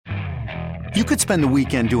You could spend the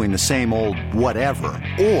weekend doing the same old whatever,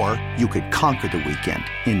 or you could conquer the weekend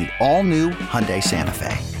in the all-new Hyundai Santa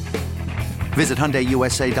Fe. Visit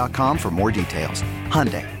HyundaiUSA.com for more details.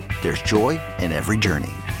 Hyundai, there's joy in every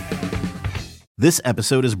journey. This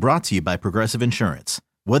episode is brought to you by Progressive Insurance.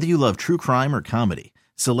 Whether you love true crime or comedy,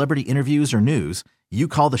 celebrity interviews or news, you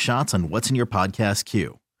call the shots on what's in your podcast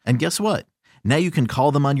queue. And guess what? Now you can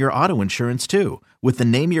call them on your auto insurance too with the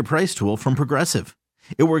Name Your Price tool from Progressive.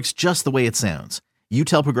 It works just the way it sounds. You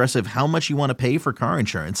tell Progressive how much you want to pay for car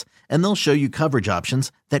insurance, and they'll show you coverage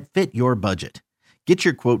options that fit your budget. Get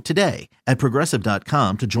your quote today at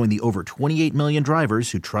Progressive.com to join the over 28 million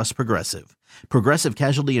drivers who trust Progressive. Progressive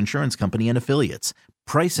Casualty Insurance Company and Affiliates.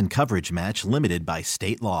 Price and coverage match limited by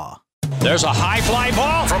state law. There's a high fly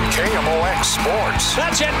ball from KMOX Sports.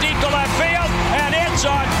 That's hit deep to left field, and it's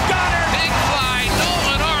on Gunner. Big fly,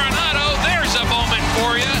 Nolan Arenado. There's a moment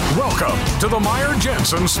for you. Welcome to the Meyer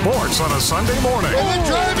Jensen Sports on a Sunday morning. And the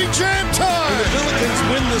driving jam time. And the Billikens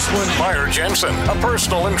win this one. Meyer Jensen, a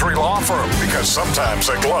personal injury law firm, because sometimes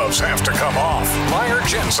the gloves have to come off.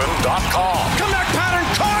 MeyerJensen.com. Comeback pattern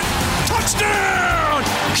caught. Touchdown,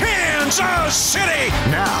 Kansas City.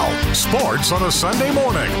 Now, sports on a Sunday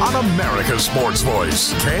morning on America's Sports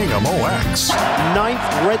Voice, KMOX. Ninth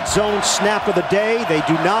red zone snap of the day. They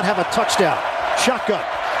do not have a touchdown. Shotgun.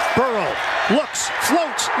 Burrow looks,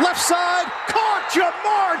 floats, left side. Caught.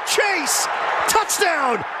 Jamar Chase.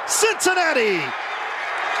 Touchdown, Cincinnati.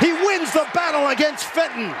 He wins the battle against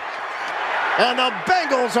Fenton. And the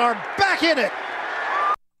Bengals are back in it.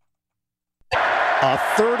 A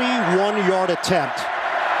 31-yard attempt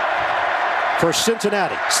for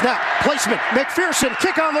Cincinnati. Snap, placement, McPherson,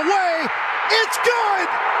 kick on the way. It's good!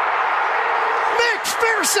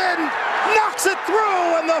 McPherson knocks it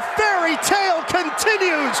through, and the fairy tale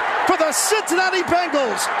continues for the Cincinnati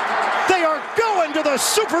Bengals. They are going to the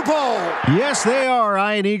Super Bowl. Yes, they are.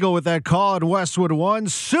 Ian Eagle with that call at Westwood One.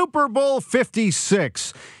 Super Bowl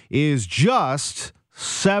 56 is just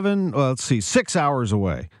 6 hours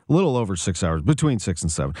away. A little over 6 hours, between 6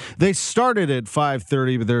 and 7. They started at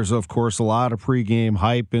 5:30, but there's, of course, a lot of pregame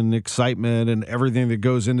hype and excitement and everything that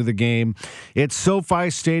goes into the game. It's SoFi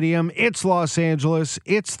Stadium. It's Los Angeles.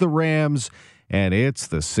 It's the Rams. And it's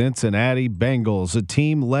the Cincinnati Bengals, a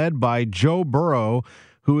team led by Joe Burrow,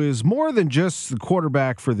 who is more than just the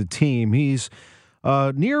quarterback for the team. He's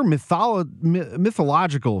near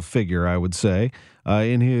mythological figure, I would say,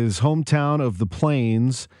 in his hometown of the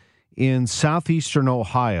Plains in southeastern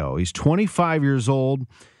Ohio. He's 25 years old.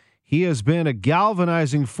 He has been a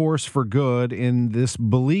galvanizing force for good in this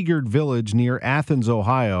beleaguered village near Athens,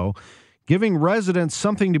 Ohio, giving residents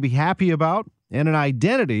something to be happy about and an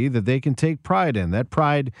identity that they can take pride in. That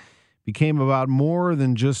pride became about more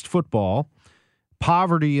than just football.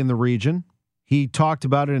 Poverty in the region. He talked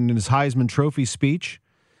about it in his Heisman Trophy speech.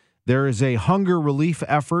 There is a hunger relief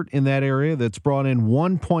effort in that area that's brought in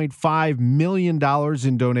 $1.5 million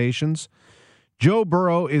in donations. Joe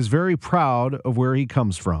Burrow is very proud of where he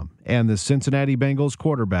comes from. And the Cincinnati Bengals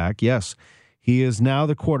quarterback, yes, he is now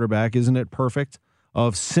the quarterback, isn't it perfect,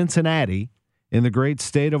 of Cincinnati in the great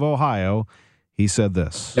state of Ohio. He said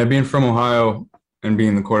this. Yeah, being from Ohio and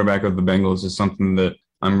being the quarterback of the Bengals is something that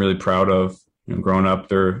I'm really proud of. You know, growing up,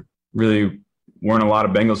 there really weren't a lot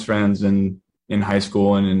of Bengals fans in high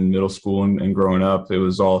school and in middle school and growing up. It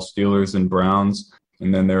was all Steelers and Browns.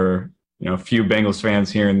 And then there were, a few Bengals fans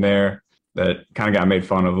here and there that kind of got made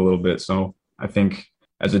fun of a little bit. So I think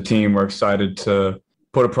as a team, we're excited to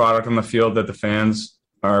put a product on the field that the fans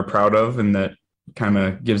are proud of and that kind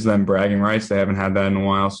of gives them bragging rights. They haven't had that in a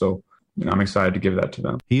while. So I'm excited to give that to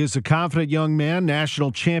them. He is a confident young man,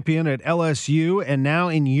 national champion at LSU, and now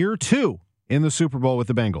in year 2 in the Super Bowl with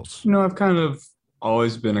the Bengals. I've kind of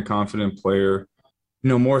always been a confident player,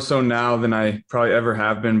 more so now than I probably ever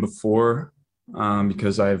have been before,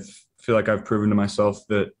 because I feel like I've proven to myself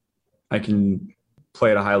that I can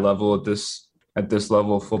play at a high level at this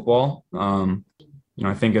level of football.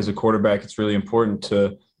 I think as a quarterback, it's really important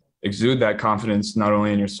to exude that confidence, not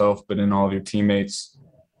only in yourself, but in all of your teammates.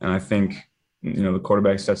 And I think, the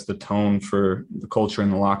quarterback sets the tone for the culture in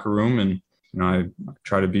the locker room. And, I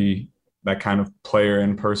try to be that kind of player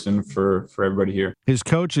in person for everybody here. His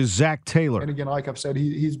coach is Zach Taylor. And again, like I've said,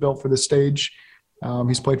 he's built for this stage.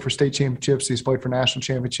 He's played for state championships. He's played for national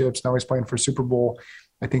championships. Now he's playing for Super Bowl.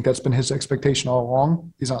 I think that's been his expectation all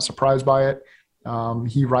along. He's not surprised by it.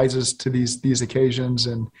 He rises to these occasions,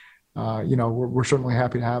 and we're certainly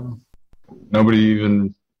happy to have him. Nobody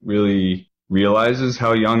even really realizes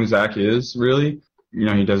how young Zach is, really.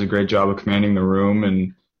 He does a great job of commanding the room,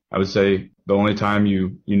 and I would say the only time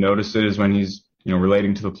you notice it is when he's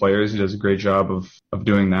relating to the players. He does a great job of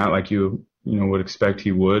doing that, like you would expect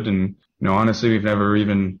he would. And, honestly, we've never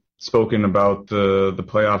even spoken about the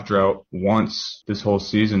playoff drought once this whole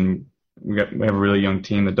season. We have a really young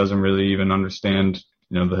team that doesn't really even understand,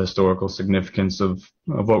 the historical significance of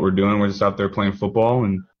what we're doing. We're just out there playing football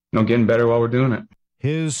and, getting better while we're doing it.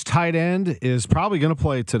 His tight end is probably going to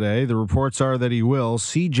play today. The reports are that he will.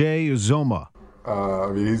 CJ Uzomah.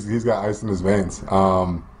 He's got ice in his veins.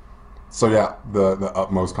 So yeah, the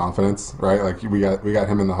utmost confidence, right? Like we got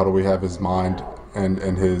him in the huddle. We have his mind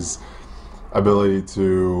and his ability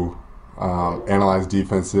to analyze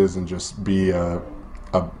defenses and just be a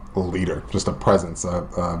leader, just a presence,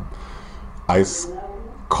 a ice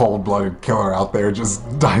cold-blooded killer out there, just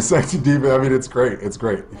dissecting defense. I mean, it's great. It's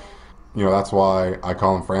great. That's why I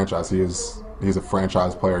call him franchise. He's a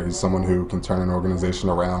franchise player. He's someone who can turn an organization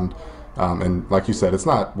around. And like you said, it's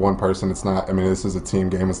not one person. It's not. I mean, this is a team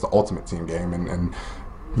game. It's the ultimate team game, and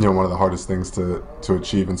one of the hardest things to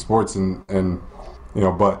achieve in sports. And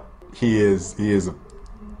but he is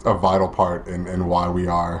a vital part in why we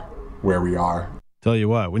are where we are. Tell you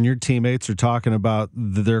what, when your teammates are talking about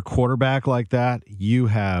their quarterback like that, you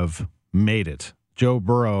have made it. Joe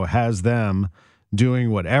Burrow has them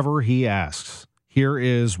doing whatever he asks. Here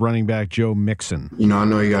is running back Joe Mixon. I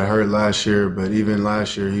know he got hurt last year, but even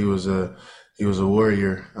last year he was a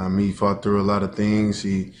warrior. He fought through a lot of things.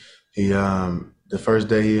 He the first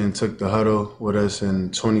day he took the huddle with us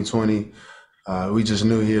in 2020, we just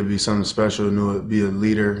knew he'd be something special, knew he'd be a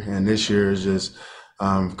leader. And this year is just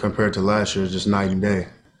compared to last year, just night and day.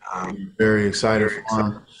 I'm very excited for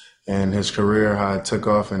him and his career, how it took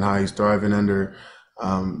off and how he's thriving under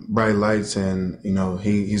bright lights, and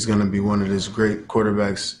he's going to be one of these great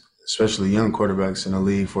quarterbacks, especially young quarterbacks in the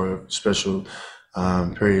league for a special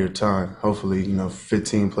period of time. Hopefully,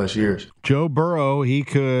 15 plus years. Joe Burrow, he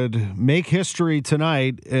could make history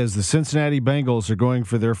tonight as the Cincinnati Bengals are going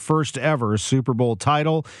for their first ever Super Bowl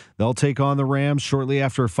title. They'll take on the Rams shortly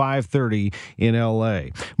after 5:30 in LA.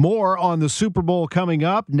 More on the Super Bowl coming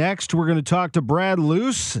up. Next, we're going to talk to Brad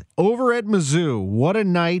Luce over at Mizzou. What a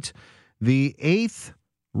night. The 8th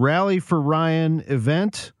Rally for Ryan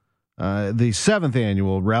event, the 7th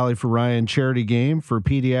annual Rally for Ryan charity game for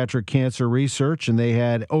pediatric cancer research, and they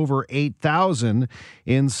had over 8,000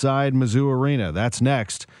 inside Mizzou Arena. That's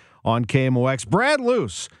next on KMOX. Brad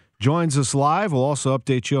Luce joins us live. We'll also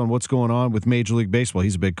update you on what's going on with Major League Baseball.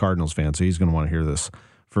 He's a big Cardinals fan, so he's going to want to hear this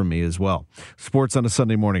from me as well. Sports on a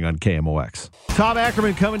Sunday morning on KMOX. Tom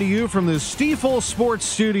Ackerman coming to you from the Stiefel Sports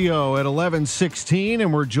Studio at 11:16,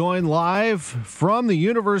 and we're joined live from the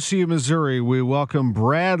University of Missouri. We welcome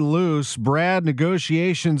Brad Luce. Brad,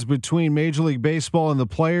 negotiations between Major League Baseball and the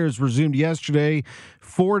players resumed yesterday,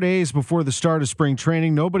 4 days before the start of spring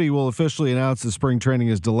training. Nobody will officially announce that spring training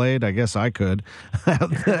is delayed. I guess I could.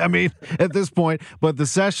 I mean, at this point, but the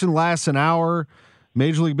session lasts an hour.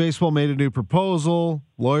 Major League Baseball made a new proposal.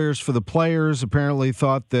 Lawyers for the players apparently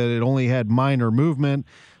thought that it only had minor movement.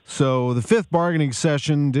 So the 5th bargaining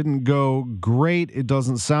session didn't go great, it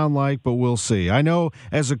doesn't sound like, but we'll see. I know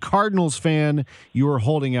as a Cardinals fan, you are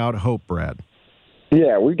holding out hope, Brad.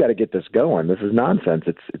 Yeah, we've got to get this going. This is nonsense.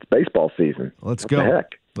 It's baseball season. Let's what go. The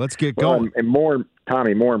heck? Let's get going. And more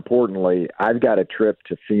importantly, I've got a trip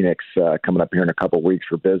to Phoenix coming up here in a couple of weeks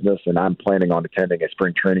for business, and I'm planning on attending a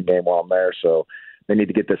spring training game while I'm there. So they need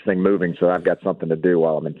to get this thing moving, so I've got something to do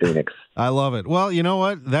while I'm in Phoenix. I love it. Well, you know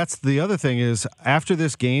what? That's the other thing is after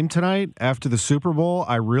this game tonight, after the Super Bowl,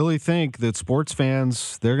 I really think that sports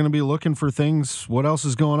fans, they're going to be looking for things, what else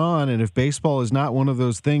is going on, and if baseball is not one of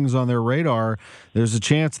those things on their radar, there's a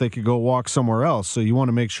chance they could go walk somewhere else. So you want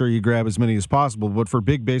to make sure you grab as many as possible. But for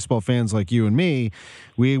big baseball fans like you and me,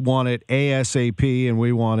 we want it ASAP, and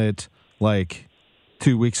we want it like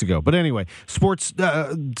 2 weeks ago. But anyway, sports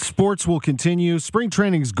will continue. Spring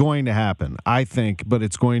training is going to happen, I think, but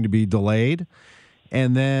it's going to be delayed.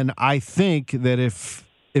 And then I think that if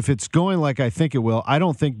it's going like I think it will, I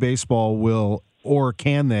don't think baseball will, or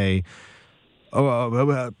can they,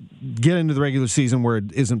 get into the regular season where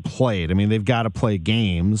it isn't played. I mean, they've got to play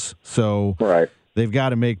games, so right. They've got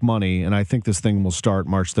to make money, and I think this thing will start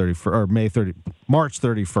March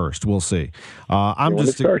 31st. We'll see. When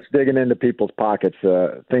it starts digging into people's pockets,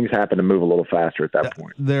 things happen to move a little faster at that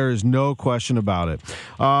point. There is no question about it.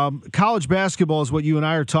 College basketball is what you and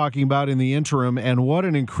I are talking about in the interim, and what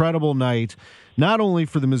an incredible night, not only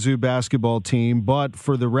for the Mizzou basketball team, but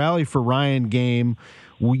for the Rally for Ryan game.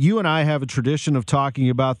 You and I have a tradition of talking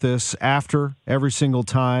about this after every single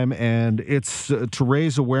time, and it's to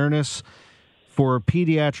raise awareness for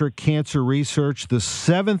pediatric cancer research, the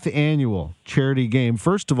 7th annual charity game.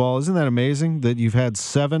 First of all, isn't that amazing that you've had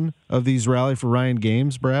 7 of these Rally for Ryan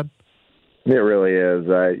games, Brad? It really is.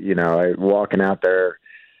 Walking out there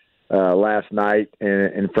last night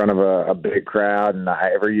in front of a big crowd, and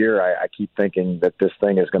every year I keep thinking that this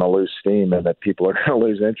thing is going to lose steam and that people are going to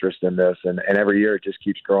lose interest in this, and every year it just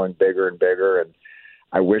keeps growing bigger and bigger, and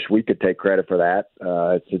I wish we could take credit for that.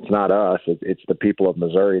 It's not us. It's the people of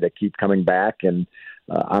Missouri that keep coming back, and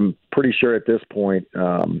I'm pretty sure at this point,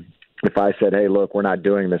 if I said, hey, look, we're not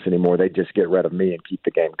doing this anymore, they'd just get rid of me and keep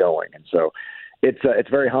the game going. And so it's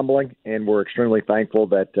very humbling, and we're extremely thankful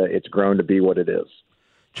that it's grown to be what it is.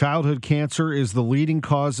 Childhood cancer is the leading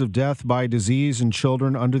cause of death by disease in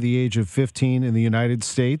children under the age of 15 in the United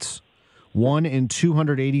States. 1 in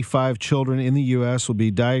 285 children in the U.S. will be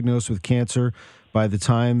diagnosed with cancer by the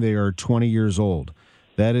time they are 20 years old.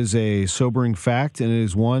 That is a sobering fact, and it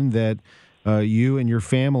is one that you and your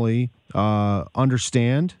family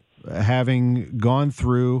understand, having gone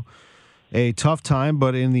through a tough time,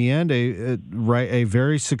 but in the end, a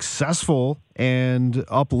very successful and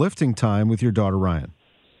uplifting time with your daughter, Ryan.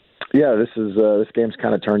 Yeah, this game's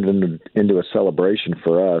kind of turned into a celebration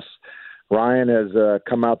for us. Ryan has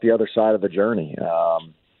come out the other side of the journey.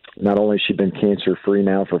 Not only has she been cancer-free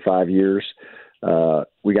now for 5 years,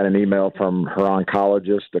 we got an email from her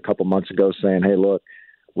oncologist a couple months ago saying, hey, look,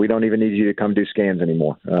 we don't even need you to come do scans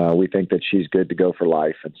anymore. We think that she's good to go for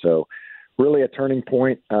life. And so really a turning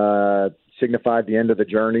point, signified the end of the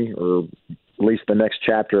journey, or at least the next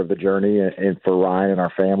chapter of the journey, and for Ryan and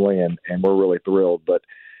our family, and we're really thrilled. But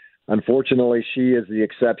unfortunately, she is the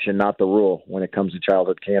exception, not the rule, when it comes to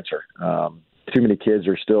childhood cancer. Too many kids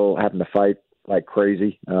are still having to fight like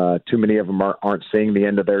crazy. Too many of them aren't seeing the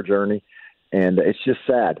end of their journey, and it's just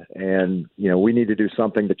sad. And, we need to do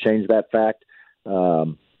something to change that fact.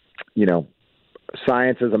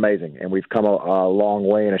 Science is amazing, and we've come a long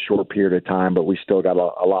way in a short period of time, but we still got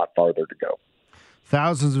a lot farther to go.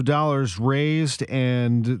 Thousands of dollars raised,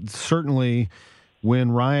 and certainly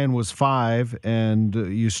when Ryan was 5 and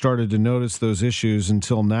you started to notice those issues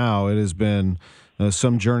until now, it has been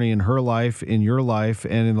some journey in her life, in your life,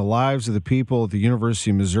 and in the lives of the people at the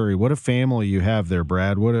University of Missouri. What a family you have there,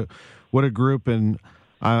 Brad. What a group. And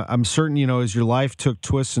I'm certain, as your life took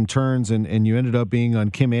twists and turns and you ended up being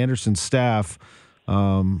on Kim Anderson's staff,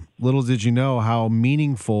 little did you know how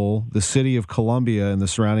meaningful the city of Columbia and the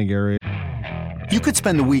surrounding area. You could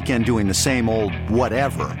spend the weekend doing the same old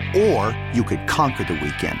whatever, or you could conquer the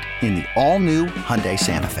weekend in the all-new Hyundai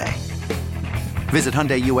Santa Fe. Visit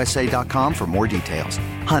HyundaiUSA.com for more details.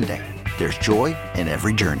 Hyundai, there's joy in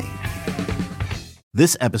every journey.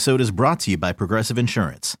 This episode is brought to you by Progressive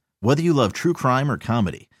Insurance. Whether you love true crime or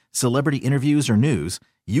comedy, celebrity interviews or news,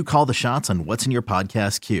 you call the shots on what's in your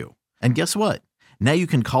podcast queue. And guess what? Now you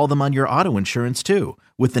can call them on your auto insurance too,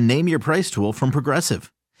 with the Name Your Price tool from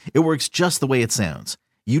Progressive. It works just the way it sounds.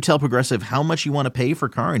 You tell Progressive how much you want to pay for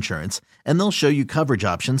car insurance, and they'll show you coverage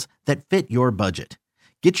options that fit your budget.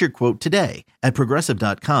 Get your quote today at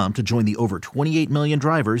Progressive.com to join the over 28 million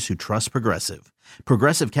drivers who trust Progressive.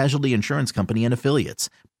 Progressive Casualty Insurance Company and Affiliates.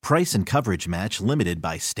 Price and coverage match limited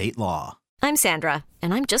by state law. I'm Sandra,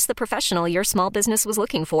 and I'm just the professional your small business was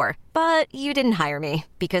looking for. But you didn't hire me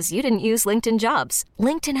because you didn't use LinkedIn Jobs.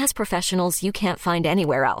 LinkedIn has professionals you can't find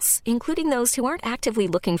anywhere else, including those who aren't actively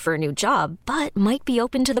looking for a new job, but might be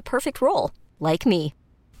open to the perfect role, like me.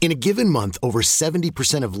 In a given month, over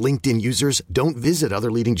 70% of LinkedIn users don't visit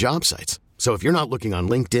other leading job sites. So if you're not looking on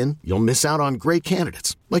LinkedIn, you'll miss out on great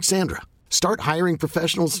candidates like Sandra. Start hiring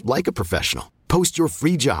professionals like a professional. Post your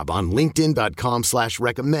free job on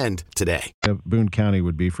linkedin.com/recommend today. Boone County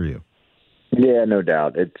would be for you. Yeah, no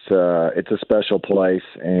doubt. It's a special place.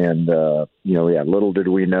 And, little did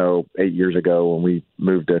we know 8 years ago when we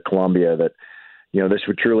moved to Columbia that, this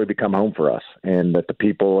would truly become home for us and that the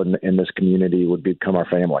people in this community would become our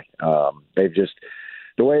family. They've just,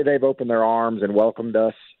 the way they've opened their arms and welcomed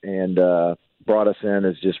us and brought us in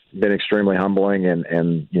has just been extremely humbling.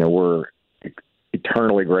 And we're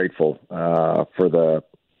eternally grateful for the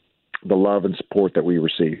love and support that we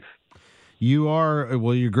receive.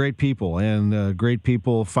 You're great people, and great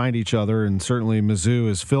people find each other, and certainly Mizzou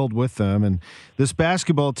is filled with them. And this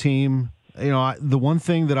basketball team, the one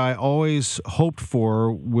thing that I always hoped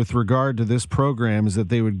for with regard to this program is that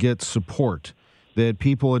they would get support, that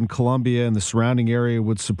people in Columbia and the surrounding area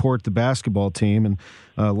would support the basketball team. And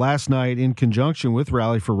last night, in conjunction with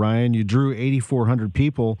Rally for Ryan, you drew 8,400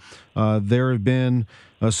 people. There have been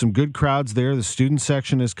some good crowds there. The student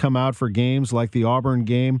section has come out for games like the Auburn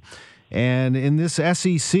game. And in this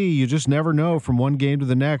SEC, you just never know from one game to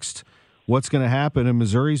the next what's going to happen. And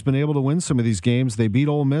Missouri's been able to win some of these games. They beat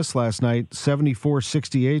Ole Miss last night,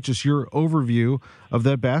 74-68. Just your overview of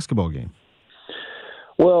that basketball game.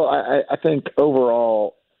 Well, I think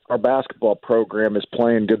overall, our basketball program is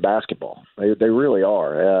playing good basketball. They really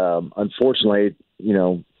are. Unfortunately,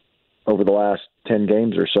 over the last 10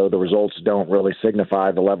 games or so, the results don't really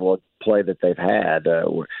signify the level of play that they've had.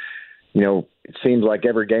 It seems like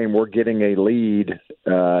every game we're getting a lead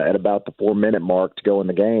at about the 4-minute mark to go in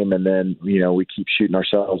the game, and then, we keep shooting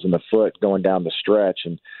ourselves in the foot going down the stretch.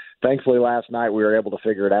 And thankfully last night we were able to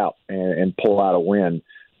figure it out and pull out a win.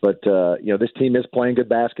 But, this team is playing good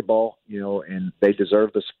basketball, and they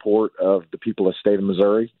deserve the support of the people of the state of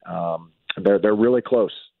Missouri. They're really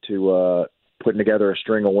close to putting together a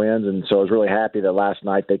string of wins, and so I was really happy that last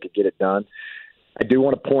night they could get it done. I do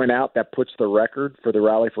want to point out that puts the record for the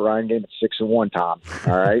Rally for Ryan game at 6-1, Tom.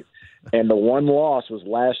 All right. And the one loss was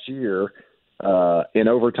last year in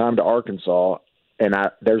overtime to Arkansas. And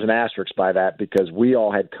there's an asterisk by that because we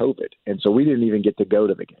all had COVID. And so we didn't even get to go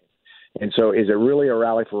to the game. And so is it really a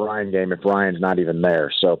Rally for Ryan game if Ryan's not even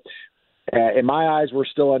there? So in my eyes, we're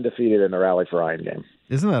still undefeated in the Rally for Ryan game.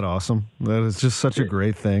 Isn't that awesome? That is just such a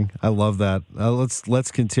great thing. I love that.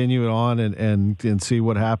 Let's continue it on and see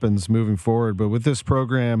what happens moving forward. But with this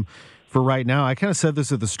program, for right now, I kind of said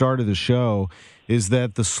this at the start of the show, is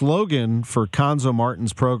that the slogan for Cuonzo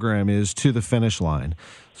Martin's program is "to the finish line."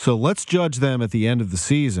 So let's judge them at the end of the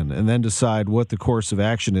season and then decide what the course of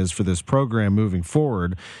action is for this program moving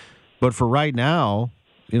forward. But for right now,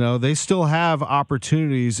 they still have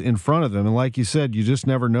opportunities in front of them. And like you said, you just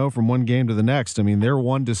never know from one game to the next. I mean, they're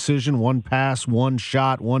one decision, one pass, one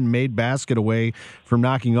shot, one made basket away from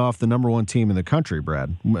knocking off the number one team in the country,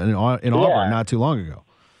 Brad, in Auburn not too long ago.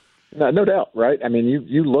 No doubt, right? I mean,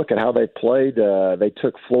 you look at how they played. They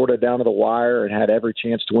took Florida down to the wire and had every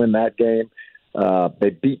chance to win that game. They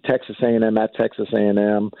beat Texas A&M at Texas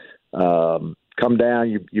A&M. Come down,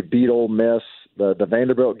 you beat Ole Miss. The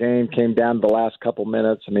Vanderbilt game came down to the last couple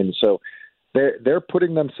minutes. I mean, so they're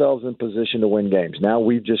putting themselves in position to win games. Now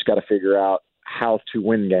we've just got to figure out how to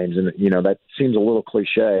win games. And, that seems a little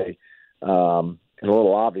cliche and a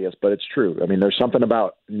little obvious, but it's true. I mean, there's something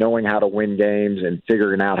about knowing how to win games and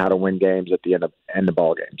figuring out how to win games at the end of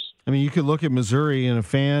ball games. I mean, you could look at Missouri and a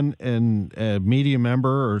fan and a media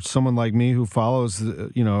member or someone like me who follows,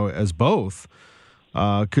 as both,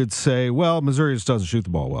 could say, well, Missouri just doesn't shoot the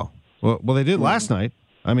ball well. Well, they did last night.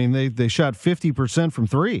 I mean, they shot 50% from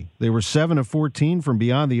three. They were 7 of 14 from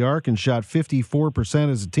beyond the arc and shot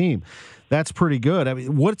 54% as a team. That's pretty good. I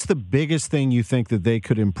mean, what's the biggest thing you think that they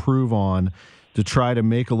could improve on to try to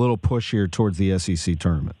make a little push here towards the SEC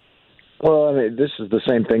tournament? Well, I mean, this is the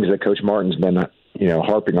same things that Coach Martin's been,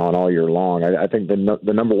 harping on all year long. I think the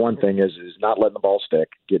number one thing is not letting the ball stick,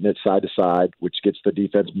 getting it side to side, which gets the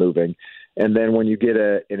defense moving. And then when you get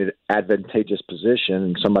in an advantageous position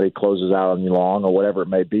and somebody closes out on you long or whatever it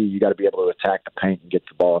may be, you got to be able to attack the paint and get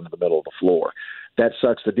the ball into the middle of the floor. That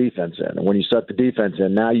sucks the defense in. And when you suck the defense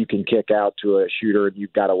in, now you can kick out to a shooter and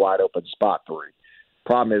you've got a wide open spot three.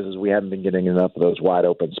 Problem is we haven't been getting enough of those wide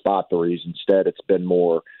open spot threes. Instead, it's been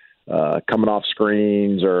more coming off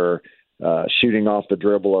screens or shooting off the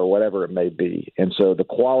dribble or whatever it may be. And so the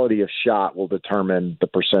quality of shot will determine the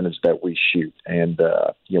percentage that we shoot. And,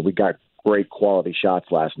 we got great quality shots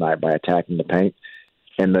last night by attacking the paint,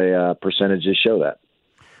 and the percentages show that.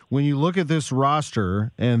 When you look at this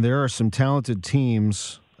roster, and there are some talented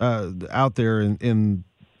teams out there in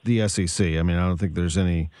the SEC, I mean, I don't think there's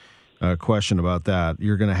any question about that.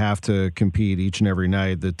 You're going to have to compete each and every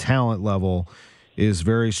night. The talent level is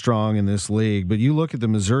very strong in this league, but you look at the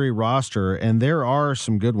Missouri roster, and there are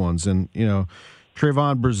some good ones. And,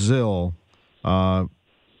 Trayvon Brazile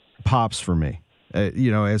pops for me.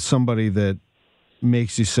 As somebody that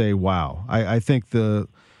makes you say, wow. I think the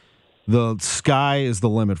sky is the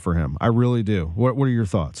limit for him. I really do. What are your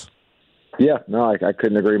thoughts? Yeah, no, I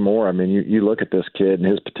couldn't agree more. I mean, you look at this kid, and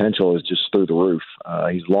his potential is just through the roof.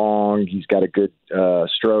 He's long. He's got a good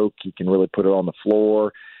stroke. He can really put it on the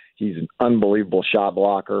floor. He's an unbelievable shot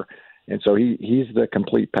blocker. And so he's the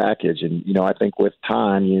complete package. And, I think with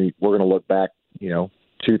time, we're going to look back,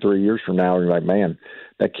 2-3 years from now, and you're like, man,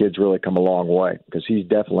 that kid's really come a long way because he's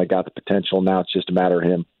definitely got the potential. Now it's just a matter of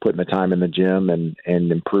him putting the time in the gym and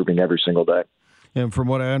improving every single day. And from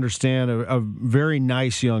what I understand, a very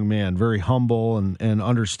nice young man, very humble and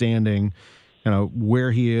understanding,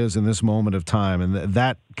 where he is in this moment of time. And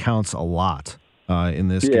that counts a lot in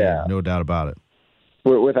this game, no doubt about it.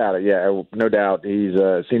 Without it, yeah, no doubt. He's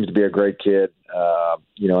seems to be a great kid.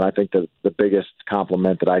 And I think the biggest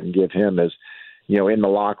compliment that I can give him is, in the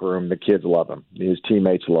locker room, the kids love him. His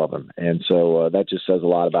teammates love him. And so that just says a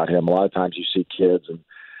lot about him. A lot of times you see kids and,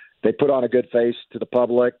 they put on a good face to the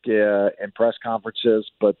public in press conferences,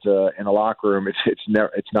 but in the locker room,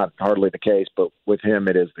 it's not hardly the case. But with him,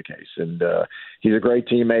 it is the case, and he's a great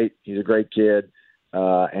teammate. He's a great kid,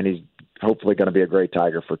 and he's hopefully going to be a great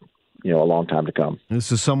Tiger for a long time to come.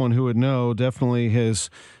 This is someone who would know, definitely has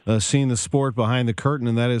seen the sport behind the curtain,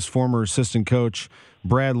 and that is former assistant coach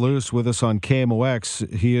Brad Luce with us on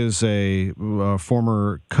KMOX. He is a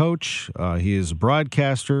former coach. He is a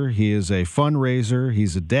broadcaster. He is a fundraiser.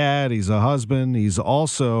 He's a dad. He's a husband. He's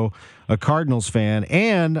also a Cardinals fan.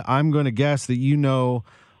 And I'm going to guess that you know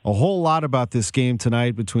a whole lot about this game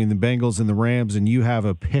tonight between the Bengals and the Rams, and you have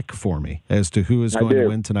a pick for me as to who is going to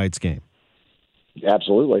win tonight's game.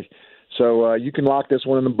 Absolutely. So you can lock this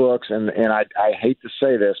one in the books, and I hate to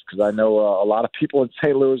say this because I know a lot of people in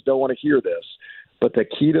St. Louis don't want to hear this, but the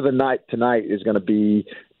key to the night tonight is going to be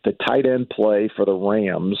the tight end play for the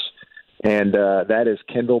Rams, and that is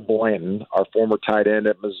Kendall Blanton, our former tight end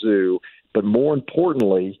at Mizzou. But more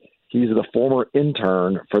importantly, he's the former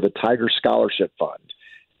intern for the Tiger Scholarship Fund.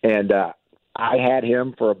 And I had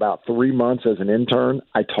him for about 3 months as an intern.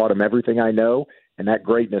 I taught him everything I know, and that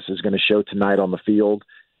greatness is going to show tonight on the field.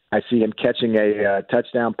 I see him catching a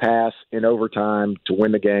touchdown pass in overtime to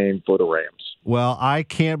win the game for the Rams. Well, I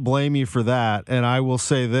can't blame you for that, and I will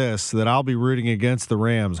say this, that I'll be rooting against the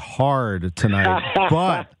Rams hard tonight.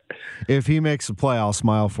 But if he makes a play, I'll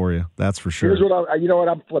smile for you. That's for sure. Here's what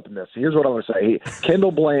I'm flipping this. Here's what I'm going to say.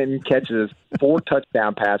 Kendall Blanton catches 4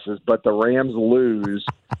 touchdown passes, but the Rams lose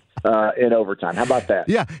in overtime. How about that?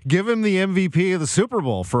 Yeah, give him the MVP of the Super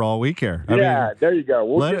Bowl for all we care. I mean, there you go.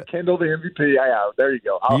 We'll give Kendall the MVP. There you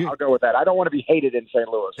go. I'll go with that. I don't want to be hated in St.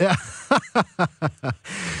 Louis. Yeah.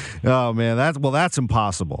 Oh, man, that's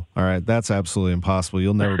impossible. All right, that's absolutely impossible.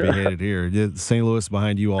 You'll never be hated here. St. Louis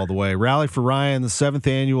behind you all the way. Rally for Ryan, the 7th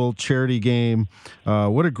annual charity game.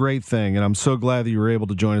 What a great thing, and I'm so glad that you were able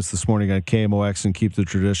to join us this morning on KMOX and keep the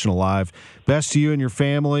tradition alive. Best to you and your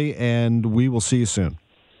family, and we will see you soon.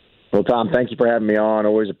 Well, Tom, thank you for having me on.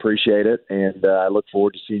 Always appreciate it, and I look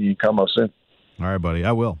forward to seeing you in Como soon. All right, buddy.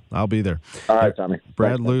 I will. I'll be there. All right, Tommy.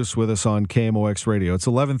 Brad Luce with us on KMOX Radio. It's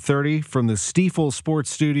 11:30 from the Stiefel Sports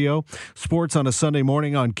Studio. Sports on a Sunday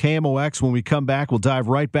morning on KMOX. When we come back, we'll dive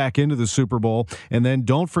right back into the Super Bowl. And then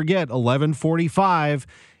don't forget, 11:45,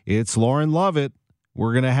 it's Lauren Lovett.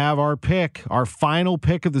 We're going to have our pick, our final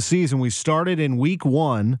pick of the season. We started in week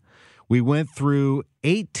 1. We went through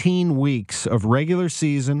 18 weeks of regular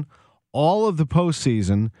season, all of the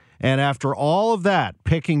postseason, and after all of that,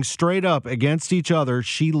 picking straight up against each other,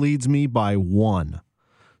 she leads me by 1.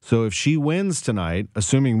 So if she wins tonight,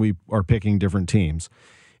 assuming we are picking different teams,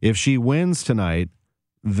 if she wins tonight,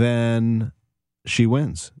 then she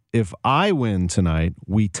wins. If I win tonight,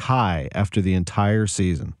 we tie after the entire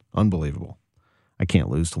season. Unbelievable. I can't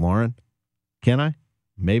lose to Lauren. Can I?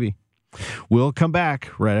 Maybe. We'll come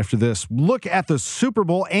back right after this. Look at the Super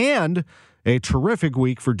Bowl and a terrific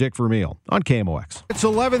week for Dick Vermeil on KMOX. It's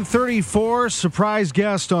 11:34. Surprise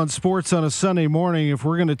guest on Sports on a Sunday morning. If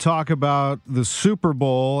we're going to talk about the Super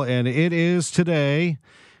Bowl, and it is today,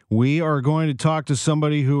 we are going to talk to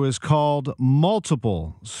somebody who has called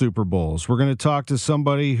multiple Super Bowls. We're going to talk to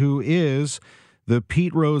somebody who is the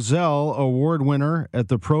Pete Rozelle Award winner at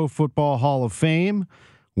the Pro Football Hall of Fame.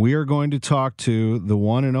 We are going to talk to the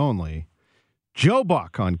one and only Joe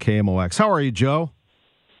Buck on KMOX. How are you, Joe?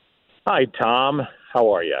 Hi, Tom.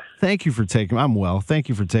 How are you? Thank you for taking. I'm well. Thank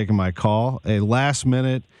you for taking my call. A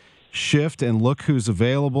last-minute shift, and look who's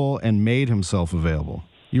available and made himself available.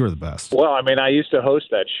 You are the best. Well, I mean, I used to host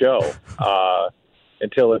that show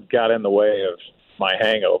until it got in the way of my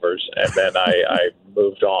hangovers, and then I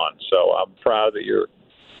moved on. So I'm proud that you're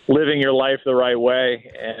living your life the right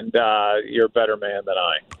way, and you're a better man than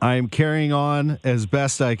I. I am carrying on as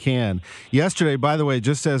best I can. Yesterday, by the way,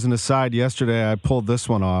 just as an aside, yesterday I pulled this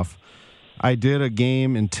one off. I did a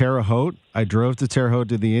game in Terre Haute. I drove to Terre Haute,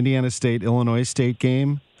 did the Indiana State-Illinois State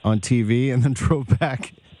game on TV, and then drove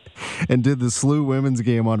back and did the SLU women's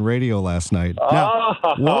game on radio last night.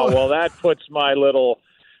 Well, that puts my little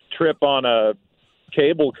trip on a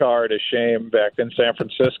cable car to shame back in San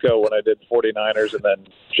Francisco when I did 49ers and then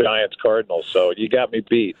Giants Cardinals. So you got me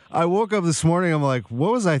beat. I woke up this morning, I'm like,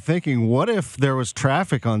 what was I thinking? What if there was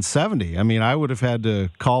traffic on 70? I mean, I would have had to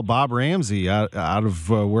call Bob Ramsey out of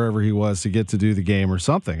wherever he was to get to do the game or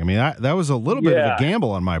something. I mean, that was a little bit of a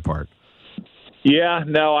gamble on my part. Yeah,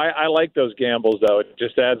 no, I like those gambles though. It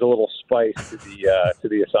just adds a little spice to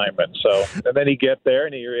the assignment. So, and then you get there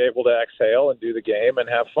and you're able to exhale and do the game and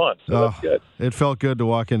have fun. So that's good. It felt good to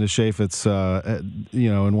walk into Chaffetz,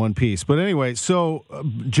 in one piece. But anyway, so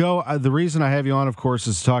Joe, the reason I have you on, of course,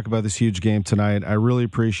 is to talk about this huge game tonight. I really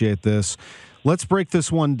appreciate this. Let's break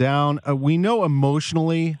this one down. We know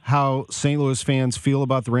emotionally how St. Louis fans feel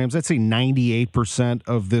about the Rams. I'd say 98%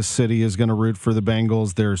 of this city is going to root for the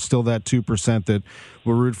Bengals. There's still that 2% that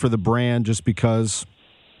will root for the brand just because.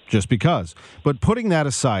 But putting that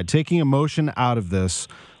aside, taking emotion out of this,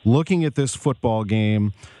 looking at this football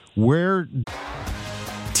game, where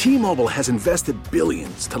T-Mobile has invested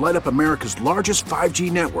billions to light up America's largest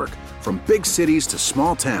 5G network, from big cities to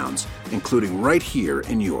small towns, including right here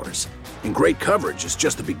in yours. And great coverage is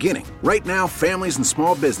just the beginning. Right now, families and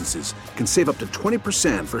small businesses can save up to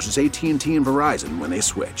 20% versus AT&T and Verizon when they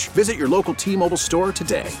switch. Visit your local T-Mobile store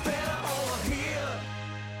today.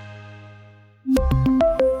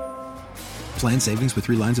 Plan savings with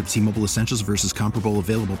 3 lines of T-Mobile Essentials versus comparable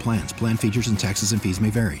available plans. Plan features and taxes and fees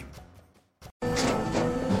may vary.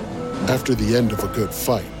 After the end of a good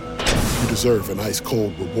fight, you deserve an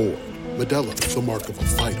ice-cold reward. Modelo is the mark of a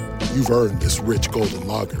fighter. You've earned this rich golden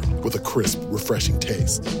lager with a crisp, refreshing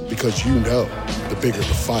taste. Because you know, the bigger the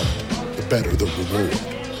fight, the better the reward.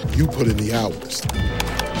 You put in the hours,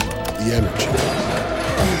 the energy,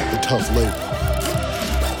 the tough labor.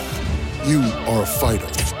 You are a fighter,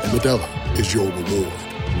 and Modelo is your reward.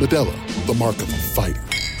 Modelo, the mark of a fighter.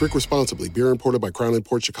 Drink responsibly. Beer imported by Crown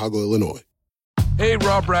Imports, Chicago, Illinois. Hey,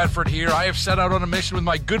 Rob Bradford here. I have set out on a mission with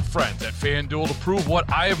my good friends at FanDuel to prove what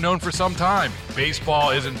I have known for some time.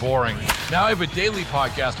 Baseball isn't boring. Now I have a daily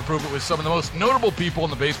podcast to prove it with some of the most notable people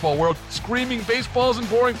in the baseball world, screaming baseball isn't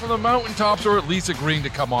boring from the mountaintops, or at least agreeing to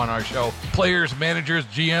come on our show. Players, managers,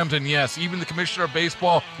 GMs, and yes, even the commissioner of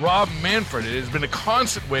baseball, Rob Manfred. It has been a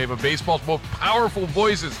constant wave of baseball's most powerful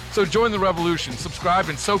voices. So join the revolution. Subscribe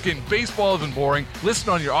and soak in Baseball Isn't Boring. Listen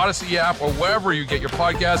on your Odyssey app or wherever you get your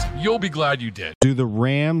podcasts. You'll be glad you did. Do the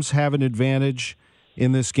Rams have an advantage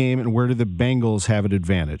in this game, and where do the Bengals have an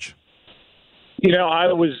advantage? You know,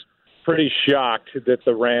 I was pretty shocked that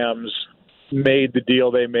the Rams made the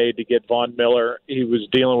deal they made to get Von Miller. He was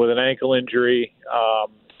dealing with an ankle injury.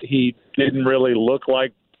 He didn't really look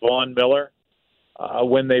like Von Miller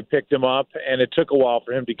when they picked him up, and it took a while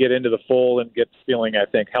for him to get into the fold and get feeling, I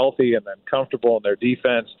think, healthy and then comfortable in their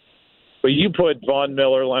defense. But you put Von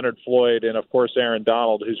Miller, Leonard Floyd, and, of course, Aaron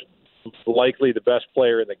Donald, who's likely the best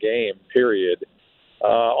player in the game, period,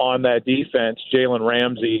 on that defense, Jalen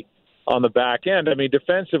Ramsey on the back end. I mean,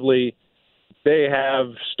 defensively, they have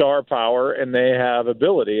star power and they have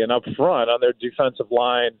ability. And up front on their defensive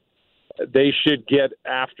line, they should get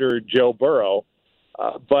after Joe Burrow.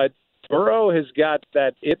 But Burrow has got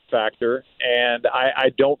that it factor, and I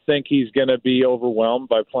don't think he's going to be overwhelmed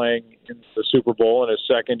by playing in the Super Bowl in his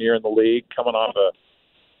second year in the league, coming off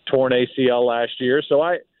a torn ACL last year. So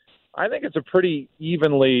I think it's a pretty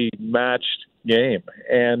evenly matched game.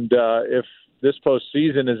 And if this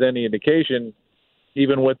postseason is any indication,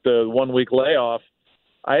 even with the 1 week layoff,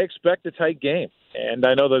 I expect a tight game. And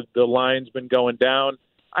I know that the line's been going down.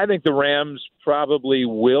 I think the Rams probably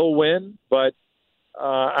will win, but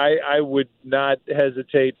I would not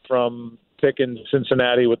hesitate from picking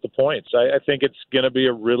Cincinnati with the points. I think it's going to be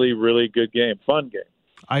a really, really good game, fun game.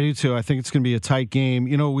 I do too. I think it's going to be a tight game.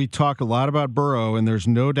 You know, we talk a lot about Burrow, and there's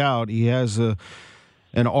no doubt he has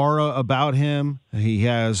an aura about him. He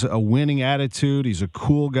has a winning attitude. He's a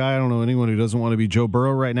cool guy. I don't know anyone who doesn't want to be Joe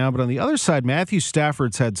Burrow right now. But on the other side, Matthew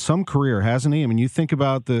Stafford's had some career, hasn't he? I mean, you think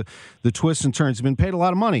about the twists and turns. He's been paid a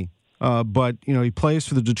lot of money, but you know, he plays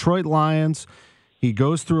for the Detroit Lions. He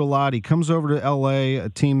goes through a lot. He comes over to L.A., a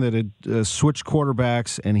team that had switched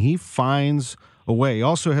quarterbacks, and he finds a way. He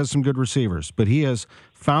also has some good receivers, but he has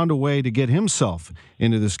found a way to get himself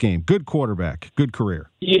into this game. Good quarterback, good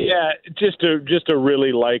career. Yeah, just a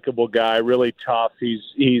really likable guy, really tough.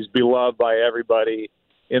 He's beloved by everybody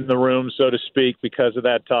in the room, so to speak, because of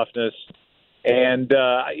that toughness. And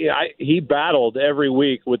he battled every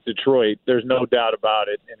week with Detroit. There's no doubt about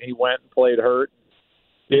it. And he went and played hurt,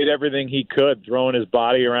 did everything he could, throwing his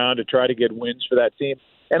body around to try to get wins for that team.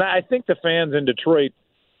 And I think the fans in Detroit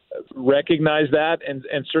recognize that and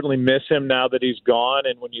certainly miss him now that he's gone.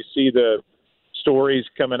 And when you see the stories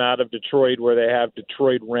coming out of Detroit where they have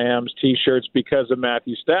Detroit Rams T-shirts because of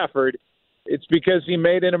Matthew Stafford, it's because he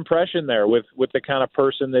made an impression there with the kind of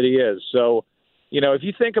person that he is. So, you know, if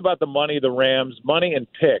you think about the money and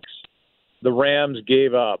picks the Rams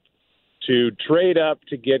gave up to trade up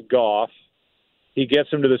to get Goff, he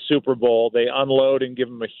gets him to the Super Bowl, they unload and give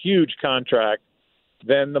him a huge contract,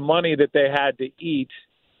 then the money that they had to eat,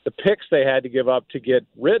 the picks they had to give up to get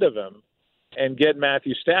rid of him and get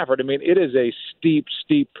Matthew Stafford, I mean, it is a steep,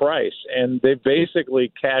 steep price. And they've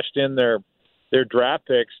basically cashed in their draft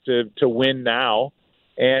picks to win now.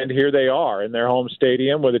 And here they are in their home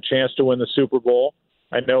stadium with a chance to win the Super Bowl.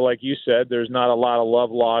 I know, like you said, there's not a lot of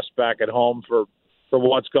love lost back at home for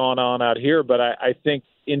what's going on out here. But I think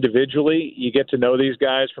individually, you get to know these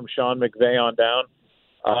guys from Sean McVay on down.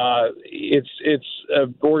 It's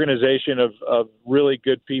an organization of really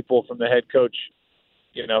good people from the head coach,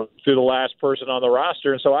 through the last person on the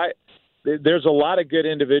roster. And so there's a lot of good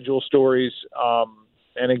individual stories.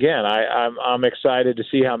 And again, I'm excited to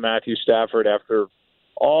see how Matthew Stafford, after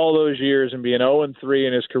all those years and being 0-3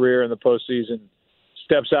 in his career in the postseason,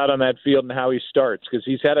 steps out on that field and how he starts, because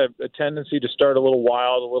he's had a tendency to start a little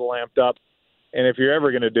wild, a little amped up. And if you're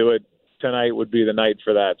ever going to do it, tonight would be the night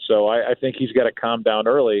for that. So I think he's got to calm down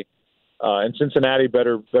early, and Cincinnati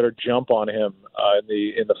better jump on him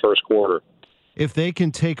in the first quarter. If they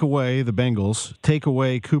can take away the Bengals, take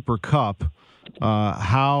away Cooper Kupp,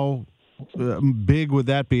 how big would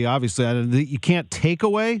that be? Obviously, you can't take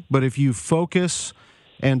away, but if you focus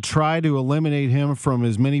and try to eliminate him from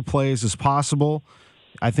as many plays as possible,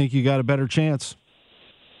 I think you got a better chance.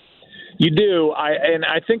 You do.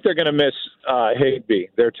 I think they're going to miss Higbee,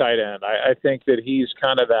 their tight end. I think that he's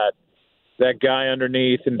kind of that guy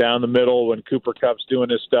underneath and down the middle when Cooper Kupp's doing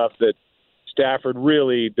his stuff that Stafford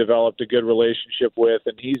really developed a good relationship with,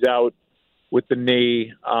 and he's out with the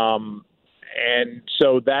knee. And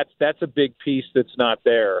so that's a big piece that's not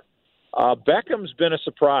there. Beckham's been a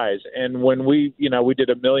surprise, and when we did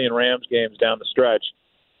a million Rams games down the stretch,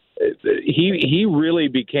 he really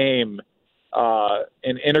became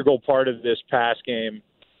an integral part of this pass game.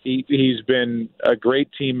 He's been a great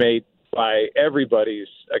teammate by everybody's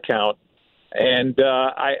account, and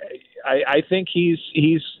I think he's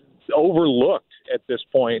overlooked at this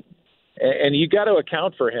point, and you got to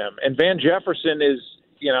account for him. And Van Jefferson is,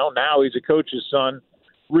 now he's a coach's son,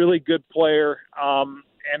 really good player,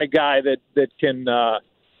 and a guy that can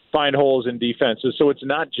find holes in defenses. So it's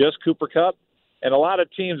not just Cooper Kupp, and a lot of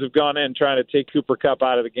teams have gone in trying to take Cooper Kupp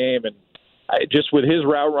out of the game, and just with his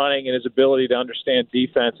route running and his ability to understand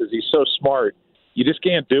defenses, he's so smart. You just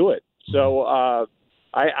can't do it. So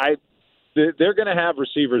they're going to have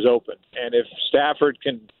receivers open, and if Stafford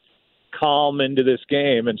can calm into this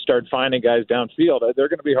game and start finding guys downfield, they're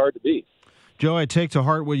going to be hard to beat. Joe, I take to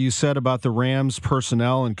heart what you said about the Rams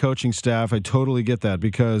personnel and coaching staff. I totally get that,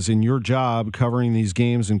 because in your job covering these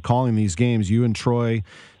games and calling these games, you and Troy,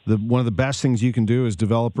 one of the best things you can do is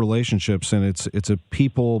develop relationships, and it's a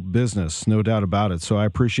people business, no doubt about it. So I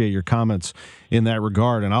appreciate your comments in that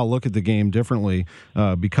regard, and I'll look at the game differently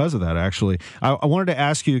because of that, actually. I wanted to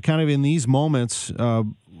ask you, kind of in these moments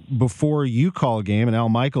before you call a game, and Al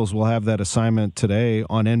Michaels will have that assignment today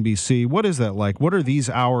on NBC, what is that like? What are these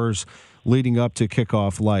hours leading up to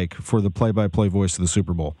kickoff like for the play-by-play voice of the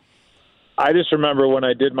Super Bowl? I just remember when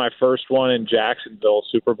I did my first one in Jacksonville,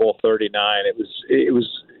 Super Bowl 39, it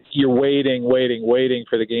was you're waiting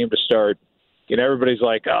for the game to start. Everybody's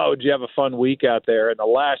like, oh, did you have a fun week out there? And the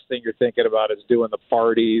last thing you're thinking about is doing the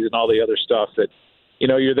parties and all the other stuff that,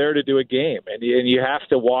 you're there to do a game. And you have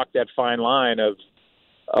to walk that fine line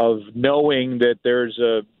of knowing that there's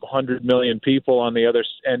 100 million people on the other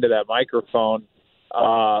end of that microphone,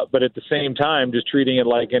 but at the same time, just treating it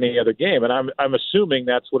like any other game. And I'm assuming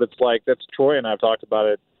that's what it's like. That's Troy and I've talked about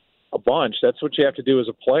it a bunch. That's what you have to do as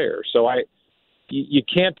a player. So you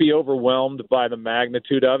can't be overwhelmed by the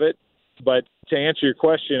magnitude of it. But to answer your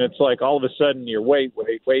question, it's like all of a sudden you're wait, and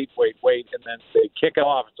then they kick it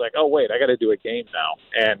off. It's like, oh, wait, I got to do a game now.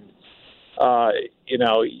 And,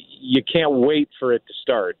 you can't wait for it to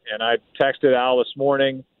start. And I texted Al this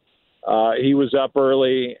morning. He was up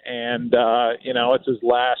early, and, it's his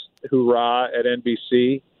last hoorah at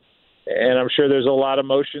NBC. And I'm sure there's a lot of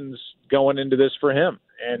emotions going into this for him.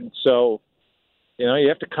 And so, you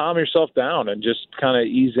have to calm yourself down and just kind of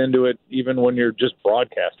ease into it, even when you're just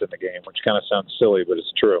broadcasting the game, which kind of sounds silly, but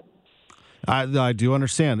it's true. I do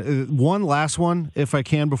understand. One last one, if I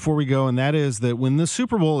can, before we go, and that is that when the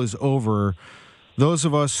Super Bowl is over, those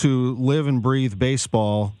of us who live and breathe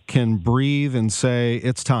baseball can breathe and say,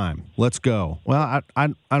 it's time. Let's go. Well,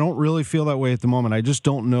 I don't really feel that way at the moment. I just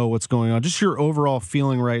don't know what's going on. Just your overall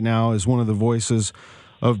feeling right now as one of the voices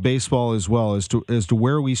of baseball as well, as to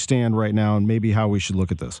where we stand right now and maybe how we should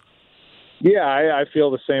look at this. Yeah, I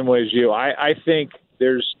feel the same way as you. I think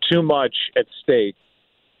there's too much at stake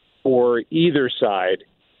for either side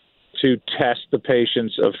to test the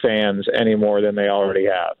patience of fans any more than they already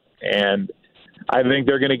have. And I think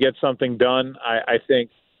they're going to get something done. I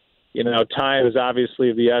think, time is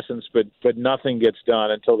obviously of the essence, but nothing gets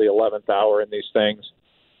done until the 11th hour in these things.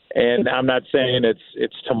 And I'm not saying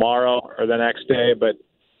it's tomorrow or the next day, but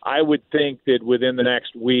I would think that within the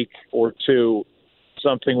next week or two,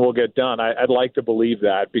 something will get done. I'd like to believe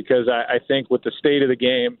that, because I think with the state of the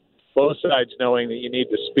game, both sides knowing that you need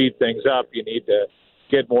to speed things up. You need to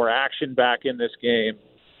get more action back in this game.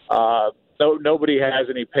 Nobody has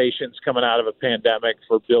any patience coming out of a pandemic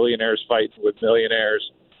for billionaires fighting with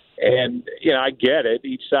millionaires. And, I get it.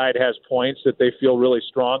 Each side has points that they feel really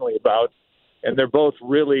strongly about. And they're both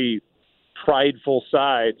really prideful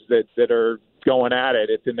sides that are going at it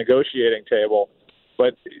at the negotiating table.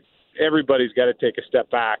 But everybody's got to take a step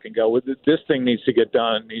back and go, well, this thing needs to get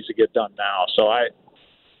done now. So I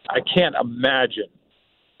can't imagine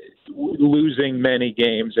losing many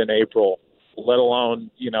games in April, let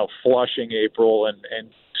alone, flushing April and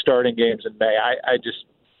starting games in May. I just,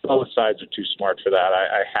 both sides are too smart for that.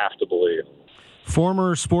 I have to believe.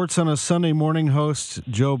 Former Sports on a Sunday Morning host,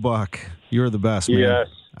 Joe Buck. You're the best, man. Yes.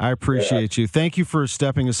 I appreciate you. Thank you for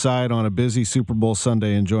stepping aside on a busy Super Bowl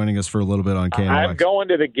Sunday and joining us for a little bit on KMOX. I'm going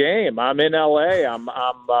to the game. I'm in L.A. I'm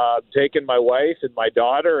taking my wife and my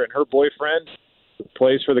daughter and her boyfriend who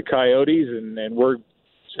plays for the Coyotes, and we're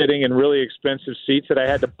sitting in really expensive seats that I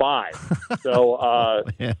had to buy. So,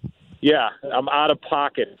 yeah, I'm out of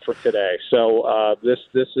pocket for today. So this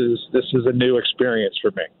is a new experience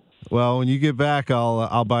for me. Well, when you get back,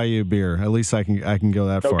 I'll buy you a beer. At least I can go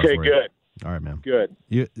that far. Okay, for good. You. All right, man. Good.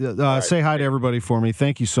 You say hi to everybody for me.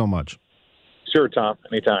 Thank you so much. Sure, Tom.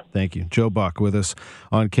 Anytime. Thank you. Joe Buck with us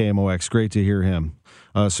on KMOX. Great to hear him.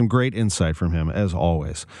 Some great insight from him, as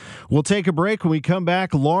always. We'll take a break. When we come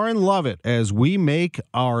back, Lauren Lovett as we make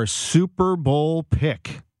our Super Bowl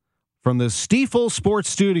pick from the Stiefel Sports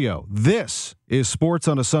Studio. This is Sports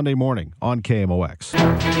on a Sunday Morning on KMOX.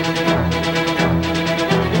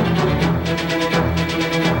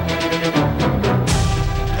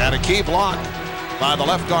 And a key block by the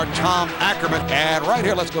left guard, Tom Ackerman. And right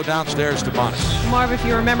here, let's go downstairs to Monis. Marv, if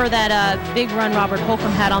you remember that big run Robert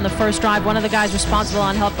Holcomb had on the first drive, one of the guys responsible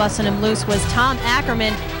on help busting him loose was Tom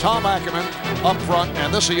Ackerman. Tom Ackerman up front,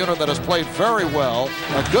 and this is a unit that has played very well.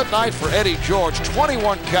 A good night for Eddie George.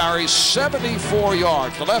 21 carries, 74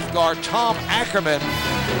 yards. The left guard, Tom Ackerman,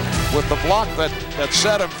 with the block that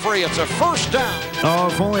set him free. It's a first down. Oh,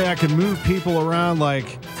 if only I could move people around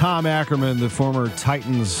like Tom Ackerman, the former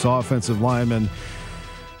Titans offensive lineman.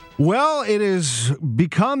 Well, it has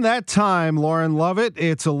become that time, Lauren Lovett.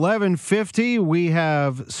 It's 11:50. We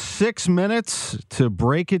have 6 minutes to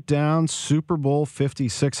break it down. Super Bowl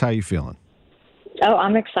 56. How you feeling? Oh,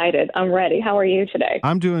 I'm excited. I'm ready. How are you today?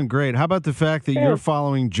 I'm doing great. How about the fact that you're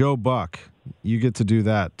following Joe Buck? You get to do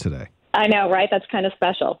that today. I know, right? That's kind of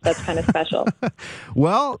special.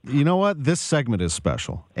 Well, you know what? This segment is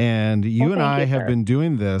special. And you and I have been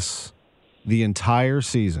doing this the entire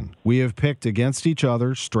season. We have picked against each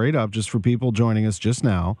other straight up, just for people joining us just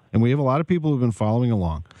now. And we have a lot of people who've been following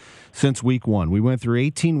along since week one. We went through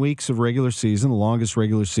 18 weeks of regular season, the longest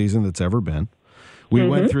regular season that's ever been. We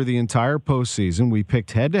went through the entire postseason. We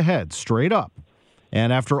picked head-to-head straight up.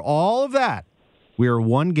 And after all of that, we are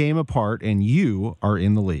one game apart, and you are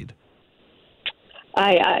in the lead.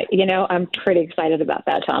 I'm pretty excited about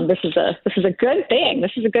that, Tom. This is a good thing.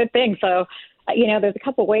 So, there's a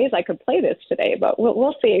couple ways I could play this today, but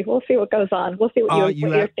we'll see. We'll see what goes on. We'll see what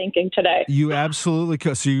you're thinking today. You absolutely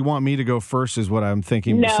could. So you want me to go first is what I'm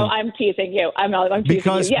thinking. No, I'm teasing you. I'm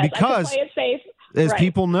teasing you. Yes, I can play it safe. As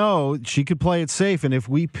people know, she could play it safe, and if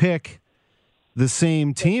we pick the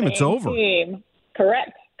same team, it's over.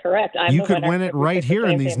 Correct. You could win it right here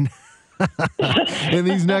in these in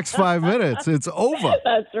these next 5 minutes. It's over.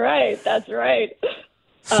 That's right.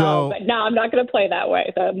 So, but no, I'm not going to play that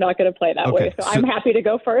way. So I'm happy to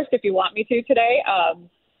go first if you want me to today.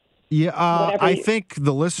 I think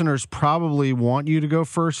the listeners probably want you to go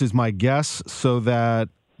first is my guess, so that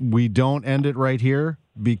we don't end it right here,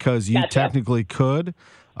 because you technically could.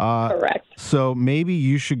 Correct. So maybe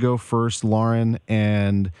you should go first, Lauren,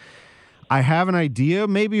 and I have an idea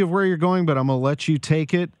maybe of where you're going, but I'm going to let you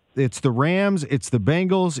take it. It's the Rams, it's the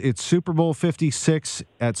Bengals, it's Super Bowl 56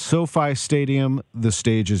 at SoFi Stadium. The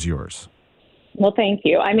stage is yours. Well, thank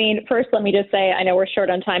you. I mean, first, let me just say, I know we're short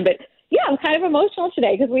on time, but yeah, I'm kind of emotional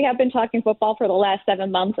today because we have been talking football for the last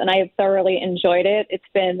 7 months, and I have thoroughly enjoyed it. It's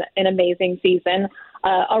been an amazing season,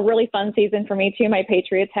 a really fun season for me, too. My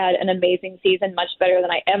Patriots had an amazing season, much better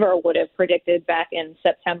than I ever would have predicted back in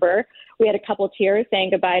September. We had a couple tears saying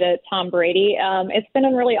goodbye to Tom Brady. It's been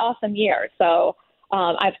a really awesome year, so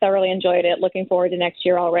I've thoroughly enjoyed it. Looking forward to next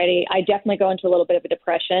year already. I definitely go into a little bit of a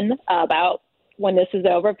depression about when this is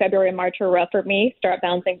over. February and March are rough for me. Start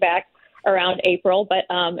bouncing back around April, but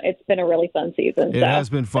it's been a really fun season. It has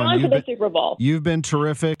been fun. On to the Super Bowl. You've been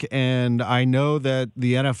terrific, and I know that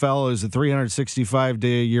the NFL is a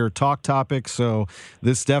 365-day-a-year talk topic, so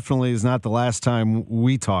this definitely is not the last time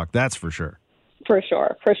we talk. That's for sure. For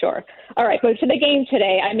sure. All right, but to the game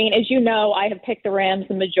today, I mean, as you know, I have picked the Rams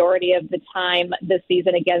the majority of the time this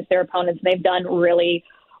season against their opponents. They've done really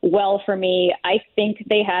well for me. I think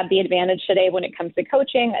they have the advantage today when it comes to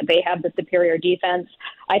coaching. They have the superior defense.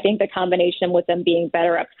 I think the combination with them being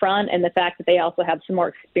better up front and the fact that they also have some more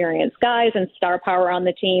experienced guys and star power on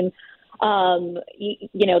the team,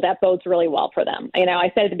 that bodes really well for them.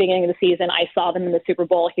 I said at the beginning of the season, I saw them in the Super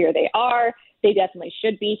Bowl. Here they are. They definitely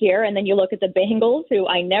should be here. And then you look at the Bengals, who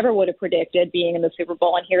I never would have predicted being in the Super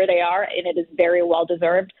Bowl, and here they are, and it is very well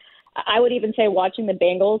deserved. I would even say watching the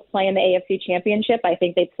Bengals play in the AFC Championship, I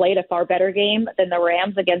think they played a far better game than the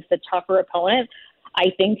Rams against a tougher opponent.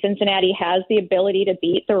 I think Cincinnati has the ability to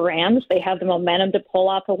beat the Rams. They have the momentum to pull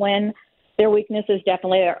off a win. Their weakness is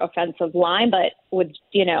definitely their offensive line, but with,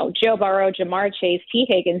 Joe Burrow, Jamar Chase, T.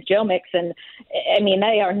 Higgins, Joe Mixon,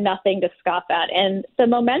 they are nothing to scoff at. And the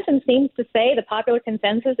momentum seems to say, the popular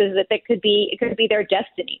consensus is that it could be their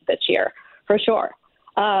destiny this year, for sure.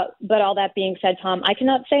 But all that being said, Tom, I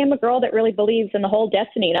cannot say I'm a girl that really believes in the whole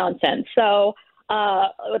destiny nonsense. So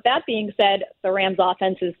with that being said, the Rams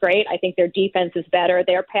offense is great. I think their defense is better.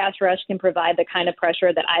 Their pass rush can provide the kind of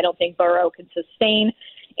pressure that I don't think Burrow can sustain.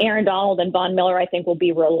 Aaron Donald and Von Miller, I think, will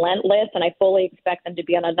be relentless, and I fully expect them to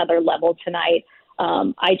be on another level tonight.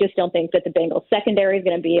 I just don't think that the Bengals secondary is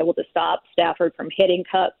going to be able to stop Stafford from hitting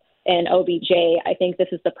Kupp and OBJ. I think this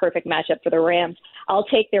is the perfect matchup for the Rams. I'll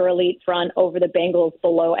take their elite front over the Bengals'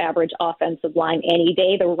 below-average offensive line any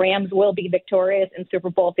day. The Rams will be victorious in Super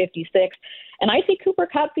Bowl 56. And I see Cooper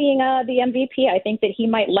Kupp being the MVP. I think that he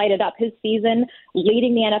might light it up his season,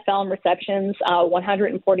 leading the NFL in receptions,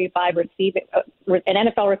 145 receiving, and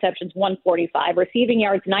NFL receptions 145, receiving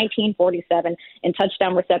yards 1947, and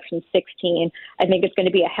touchdown receptions 16. I think it's going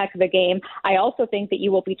to be a heck of a game. I also think that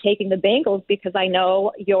you will be taking the Bengals because I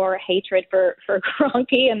know your hatred for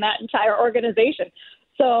Kroenke and that entire organization.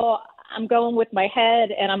 So I'm going with my head,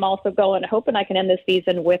 and I'm also hoping I can end this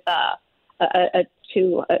season with a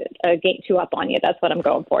game 2 up on you. That's what I'm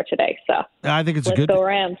going for today. So I think it's let's go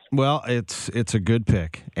Rams. Well, it's a good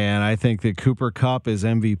pick, and I think that Cooper Kupp as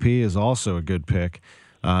MVP is also a good pick.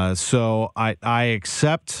 So I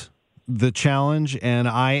accept the challenge, and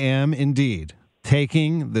I am indeed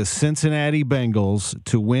taking the Cincinnati Bengals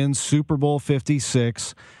to win Super Bowl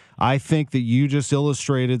 56. I think that you just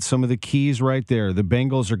illustrated some of the keys right there. The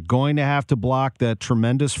Bengals are going to have to block that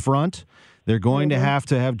tremendous front. They're going to have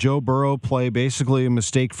Joe Burrow play basically a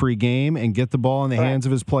mistake-free game and get the ball in the hands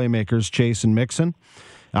of his playmakers, Chase and Mixon.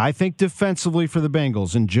 I think defensively for the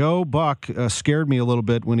Bengals, and Joe Buck scared me a little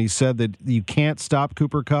bit when he said that you can't stop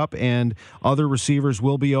Cooper Kupp and other receivers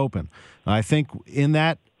will be open. I think in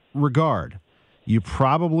that regard, you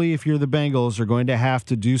probably, if you're the Bengals, are going to have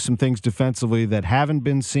to do some things defensively that haven't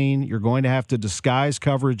been seen. You're going to have to disguise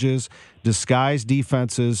coverages, disguise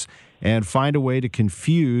defenses, and find a way to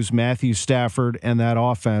confuse Matthew Stafford and that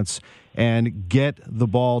offense and get the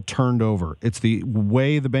ball turned over. It's the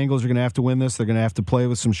way the Bengals are going to have to win this. They're going to have to play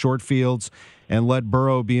with some short fields and let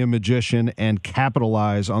Burrow be a magician and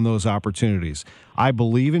capitalize on those opportunities. I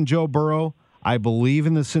believe in Joe Burrow. I believe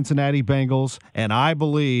in the Cincinnati Bengals, and I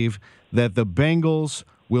believe that the Bengals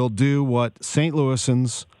will do what St.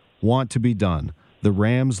 Louisans want to be done, the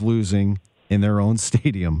Rams losing in their own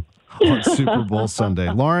stadium on Super Bowl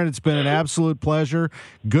Sunday. Lauren, it's been an absolute pleasure.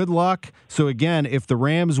 Good luck. So again, if the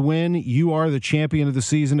Rams win, you are the champion of the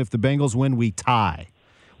season. If the Bengals win, we tie,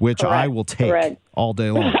 which Correct. I will take all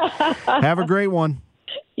day long. Have a great one.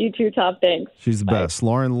 You too, Tom. Thanks. She's the best.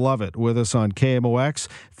 Lauren Lovett with us on KMOX.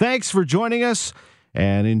 Thanks for joining us,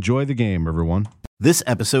 and enjoy the game, everyone. This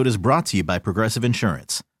episode is brought to you by Progressive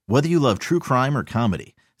Insurance. Whether you love true crime or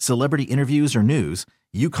comedy, celebrity interviews or news,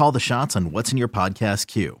 you call the shots on what's in your podcast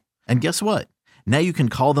queue. And guess what? Now you can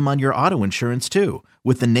call them on your auto insurance too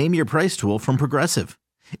with the Name Your Price tool from Progressive.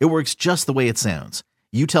 It works just the way it sounds.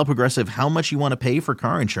 You tell Progressive how much you want to pay for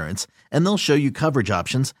car insurance, and they'll show you coverage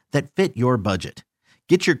options that fit your budget.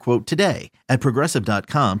 Get your quote today at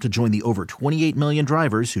Progressive.com to join the over 28 million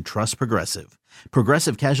drivers who trust Progressive.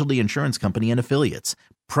 Progressive Casualty Insurance Company and Affiliates.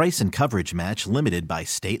 Price and coverage match limited by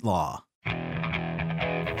state law.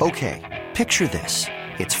 Okay, picture this.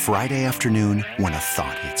 It's Friday afternoon when a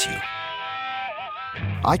thought hits you.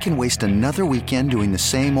 I can waste another weekend doing the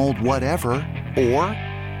same old whatever, or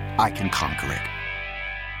I can conquer it.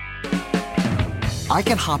 I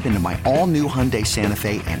can hop into my all-new Hyundai Santa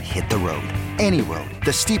Fe and hit the road. Any road.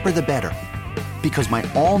 The steeper, the better. Because my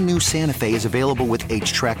all-new Santa Fe is available with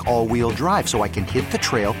H-Track all-wheel drive, so I can hit the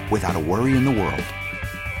trail without a worry in the world.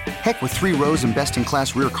 Heck, with 3 rows and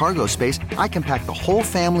best-in-class rear cargo space, I can pack the whole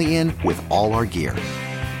family in with all our gear.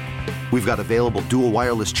 We've got available dual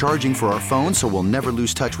wireless charging for our phones, so we'll never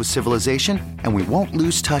lose touch with civilization, and we won't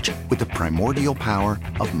lose touch with the primordial power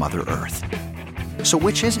of Mother Earth. So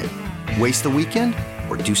which is it? Waste the weekend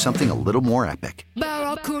or do something a little more epic?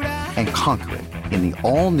 And conquer it in the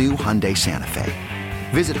all-new Hyundai Santa Fe.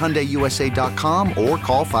 Visit HyundaiUSA.com or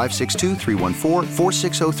call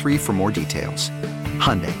 562-314-4603 for more details.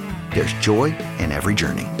 Hyundai, there's joy in every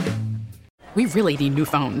journey. We really need new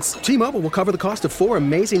phones. T-Mobile will cover the cost of 4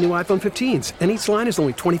 amazing new iPhone 15s, and each line is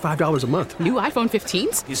only $25 a month. New iPhone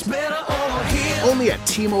 15s? It's better over here. Only at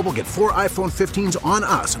T-Mobile, get 4 iPhone 15s on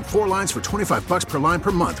us and 4 lines for $25 per line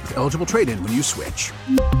per month with eligible trade-in when you switch.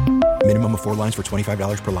 Minimum of 4 lines for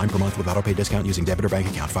 $25 per line per month with autopay discount using debit or bank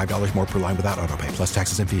account. $5 more per line without autopay, plus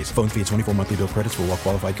taxes and fees. Phone fee at 24 monthly bill credits for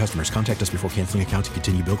well-qualified customers. Contact us before canceling account to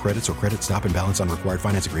continue bill credits or credit stop and balance on required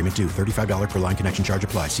finance agreement due. $35 per line connection charge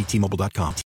applies. See T-Mobile.com.